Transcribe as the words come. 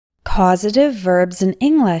Causative verbs in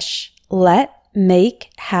English: let, make,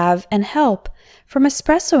 have, and help from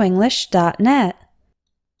espressoenglish.net.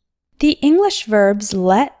 The English verbs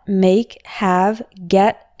let, make, have,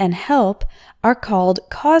 get, and help are called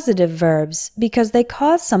causative verbs because they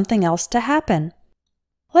cause something else to happen.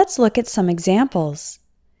 Let's look at some examples.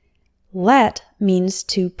 Let means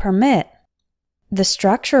to permit. The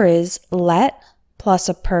structure is let plus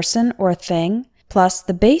a person or thing plus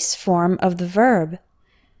the base form of the verb.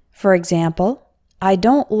 For example, I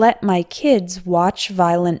don't let my kids watch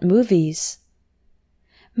violent movies.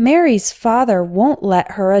 Mary's father won't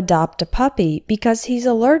let her adopt a puppy because he's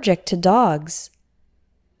allergic to dogs.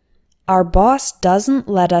 Our boss doesn't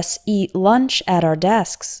let us eat lunch at our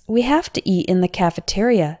desks. We have to eat in the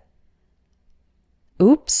cafeteria.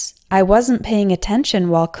 Oops, I wasn't paying attention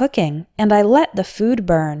while cooking, and I let the food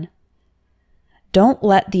burn. Don't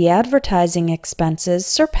let the advertising expenses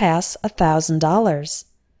surpass $1,000.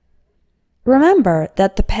 Remember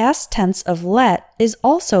that the past tense of let is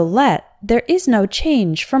also let. There is no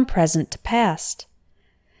change from present to past.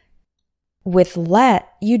 With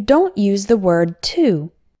let, you don't use the word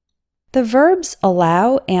to. The verbs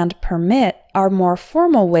allow and permit are more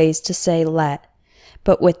formal ways to say let,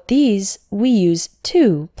 but with these, we use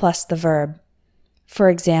to plus the verb. For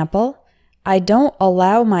example, I don't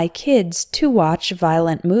allow my kids to watch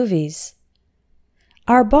violent movies.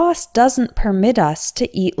 Our boss doesn't permit us to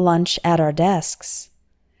eat lunch at our desks.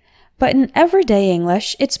 But in everyday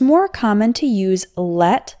English, it's more common to use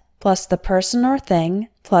let plus the person or thing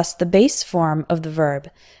plus the base form of the verb,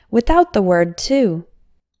 without the word to.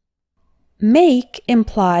 Make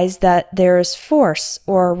implies that there is force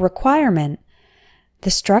or requirement.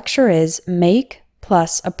 The structure is make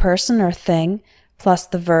plus a person or thing plus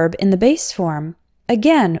the verb in the base form.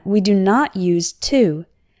 Again, we do not use to.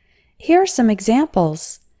 Here are some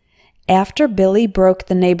examples. After Billy broke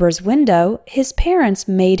the neighbor's window, his parents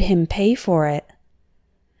made him pay for it.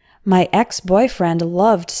 My ex-boyfriend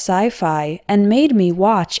loved sci-fi and made me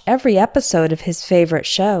watch every episode of his favorite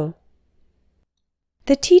show.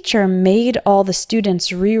 The teacher made all the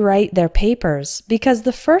students rewrite their papers because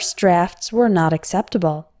the first drafts were not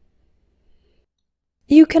acceptable.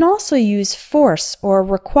 You can also use force or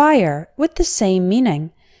require with the same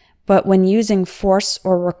meaning, but when using force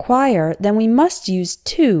or require, then we must use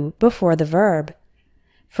to before the verb.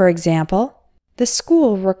 For example, the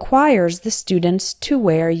school requires the students to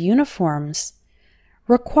wear uniforms.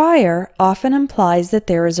 Require often implies that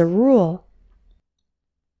there is a rule.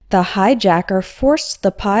 The hijacker forced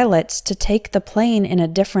the pilots to take the plane in a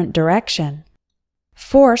different direction.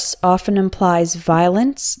 Force often implies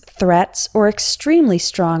violence, threats, or extremely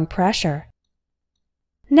strong pressure.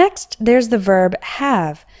 Next, there's the verb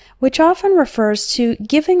have, which often refers to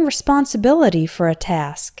giving responsibility for a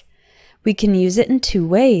task. We can use it in two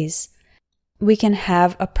ways. We can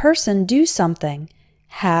have a person do something,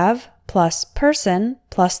 have plus person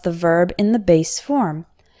plus the verb in the base form.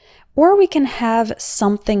 Or we can have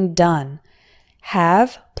something done,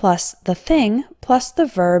 have plus the thing plus the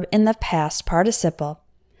verb in the past participle.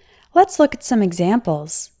 Let's look at some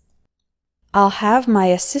examples. I'll have my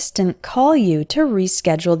assistant call you to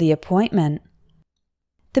reschedule the appointment.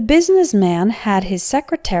 The businessman had his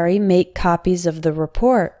secretary make copies of the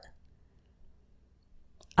report.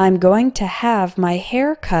 I'm going to have my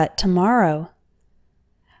hair cut tomorrow.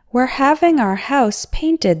 We're having our house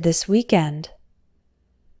painted this weekend.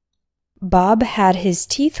 Bob had his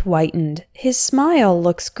teeth whitened. His smile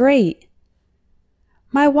looks great.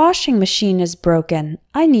 My washing machine is broken.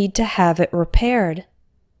 I need to have it repaired.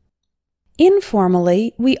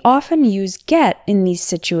 Informally, we often use get in these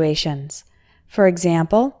situations. For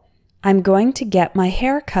example, I'm going to get my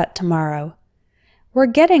hair cut tomorrow. We're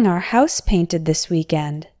getting our house painted this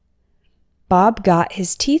weekend. Bob got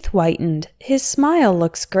his teeth whitened. His smile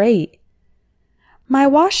looks great. My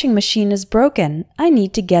washing machine is broken. I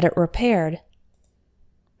need to get it repaired.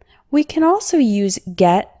 We can also use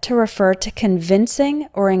get to refer to convincing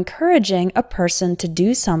or encouraging a person to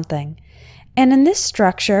do something. And in this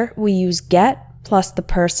structure, we use get plus the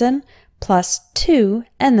person plus to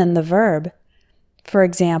and then the verb. For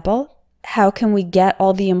example, how can we get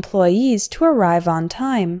all the employees to arrive on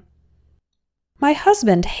time? My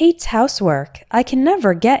husband hates housework. I can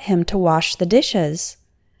never get him to wash the dishes.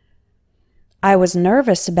 I was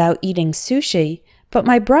nervous about eating sushi, but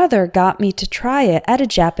my brother got me to try it at a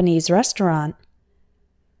Japanese restaurant.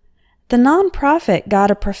 The nonprofit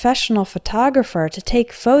got a professional photographer to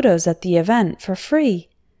take photos at the event for free.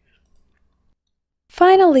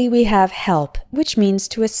 Finally, we have help, which means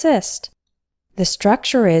to assist. The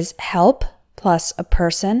structure is help plus a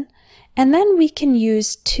person, and then we can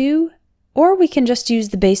use to, or we can just use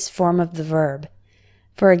the base form of the verb.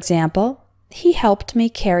 For example, he helped me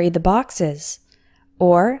carry the boxes,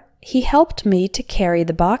 or he helped me to carry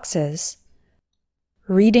the boxes.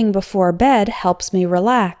 Reading before bed helps me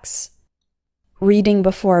relax. Reading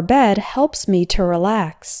before bed helps me to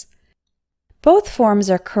relax. Both forms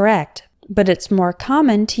are correct, but it's more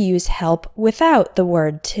common to use help without the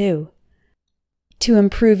word to. To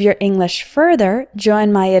improve your English further,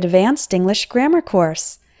 join my Advanced English Grammar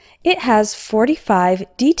course. It has 45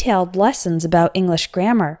 detailed lessons about English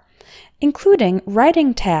grammar, including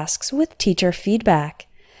writing tasks with teacher feedback.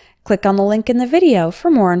 Click on the link in the video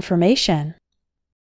for more information.